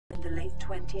In the late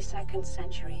 22nd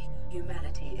century,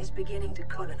 humanity is beginning to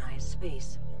colonize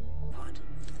space. Pod.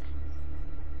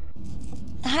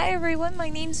 Hi everyone, my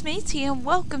name's Matey and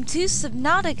welcome to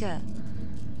Subnautica.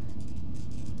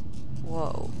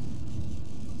 Whoa.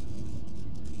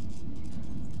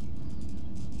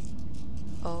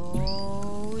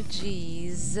 Oh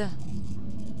jeez.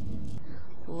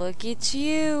 Look at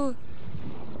you.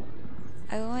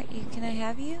 I want you. Can I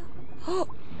have you? Oh!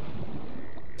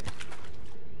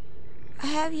 I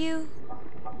have you.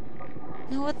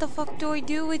 Now what the fuck do I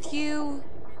do with you?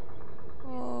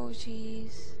 Oh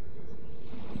jeez.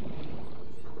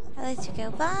 I'll let you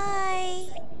go. Bye!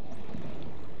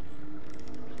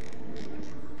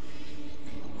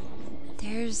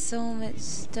 There's so much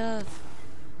stuff.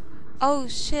 Oh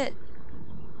shit.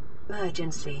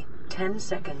 Emergency. 10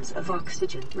 seconds of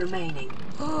oxygen remaining.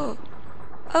 Oh!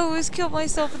 I almost killed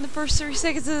myself in the first 3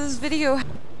 seconds of this video.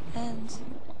 And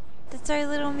that's our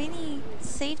little mini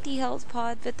safety health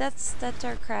pod, but that's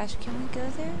our crash. Can we go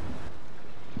there?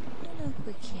 I don't know if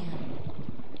we can.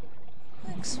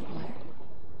 We'll explore.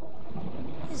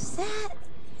 What is that?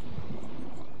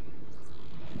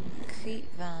 Creep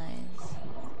vines.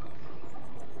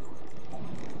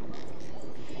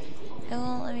 It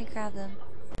won't let me grab them.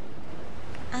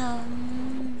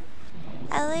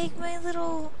 I like my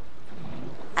little...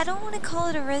 I don't want to call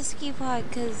it a rescue pod,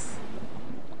 because...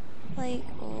 Like,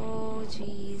 oh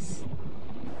jeez.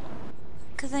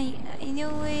 Because I know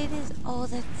what it is. Oh,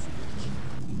 that's...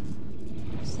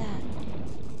 What's that?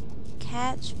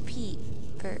 Catch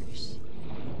PEEPERS.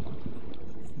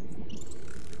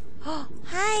 Oh,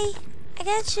 hi! I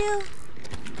got you!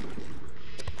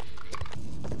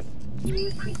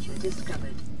 New creature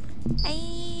discovered. I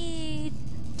need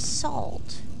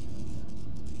salt.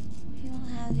 You don't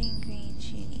have the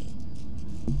ingredients you need.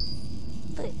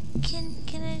 But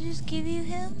can I just give you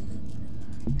him?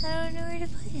 I don't know where to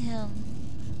put him.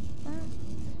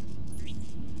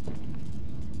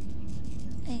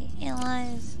 Hey,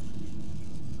 analyze.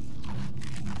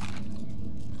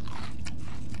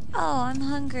 Oh, I'm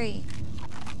hungry.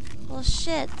 Well,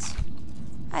 shit.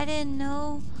 I didn't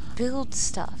know. Build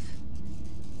stuff.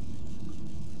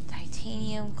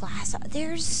 Titanium, glass.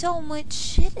 There's so much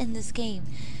shit in this game.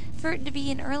 For it to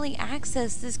be in early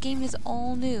access, this game is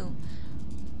all new.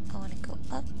 I want to go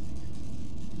up.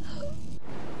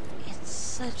 It's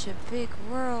such a big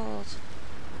world.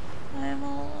 I'm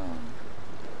all alone.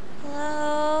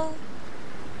 Hello?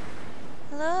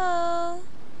 Hello?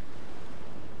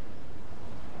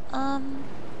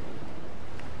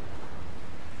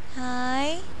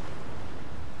 Hi?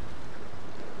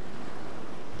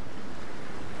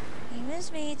 Name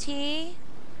is Matey.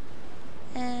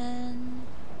 And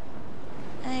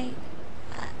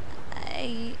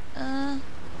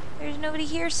there's nobody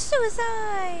here.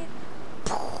 Suicide!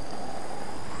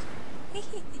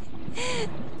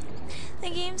 The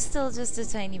game's still just a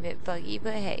tiny bit buggy,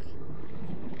 but hey.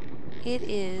 It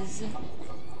is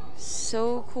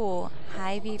so cool.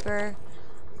 Hi, Peeper.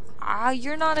 Ah,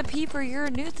 you're not a peeper, you're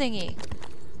a new thingy.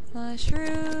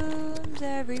 Mushrooms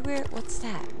everywhere. What's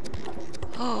that?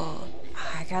 Oh,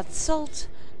 I got salt.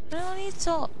 But I don't need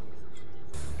salt.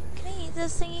 Can I eat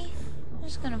this thingy? I'm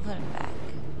just gonna put it back.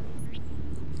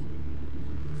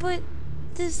 But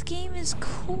this game is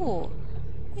cool.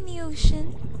 In the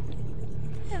ocean.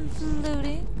 I'm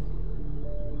floating.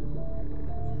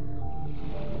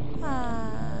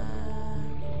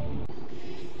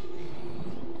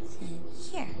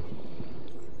 Here.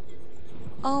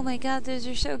 Oh my god, those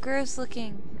are so gross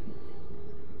looking.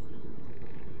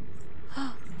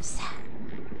 Oh, what's that?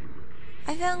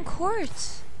 I found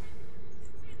quartz.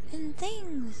 And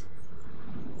things.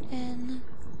 And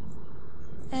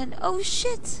oh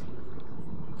shit!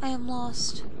 I am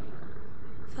lost.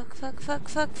 Fuck, fuck, fuck,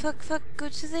 fuck, fuck, fuck. Go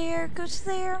to there, go to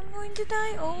there. I'm going to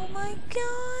die. Oh my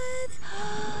god.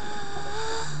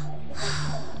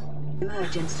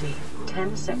 Emergency.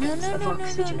 10 seconds of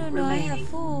oxygen remaining. No. I have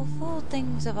full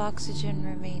things of oxygen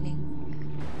remaining.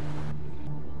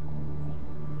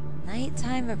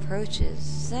 Nighttime approaches.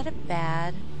 Is that a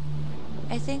bad?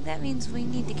 I think that means we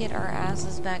need to get our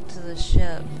asses back to the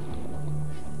ship.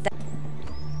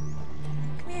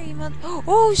 Come here, you mother.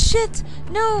 Oh shit!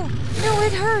 No! No,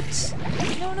 it hurts! No.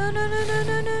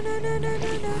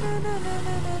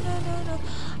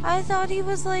 I thought he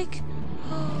was like.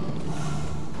 Wow.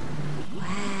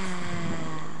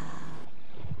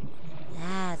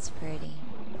 That's pretty.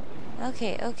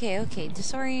 Okay.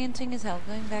 Disorienting as hell.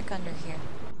 Going back under here.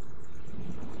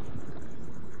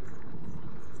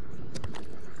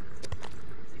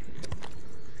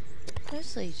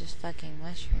 Mostly just fucking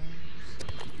mushrooms.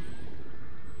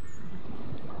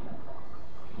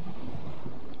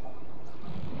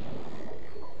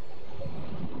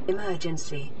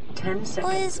 Emergency. 10 Oh,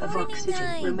 seconds it's of morning oxygen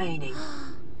time. remaining.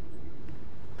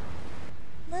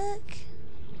 Look.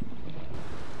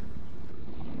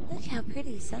 Look how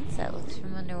pretty sunset looks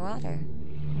from underwater.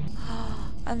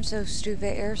 I'm so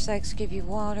stupid. Air sacs give you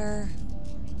water.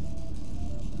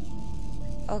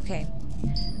 Okay.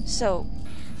 So,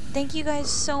 thank you guys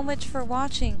so much for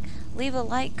watching. Leave a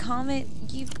like, comment.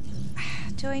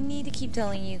 Do I need to keep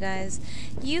telling you guys?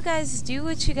 You guys do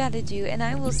what you gotta do, and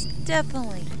I will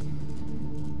definitely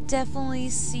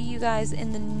see you guys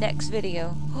in the next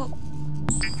video. Oh,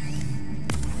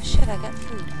 shit, I got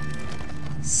food.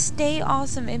 Stay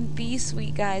awesome and be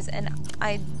sweet, guys, and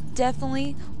I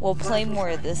definitely will play more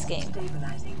of this game.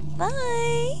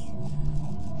 Bye!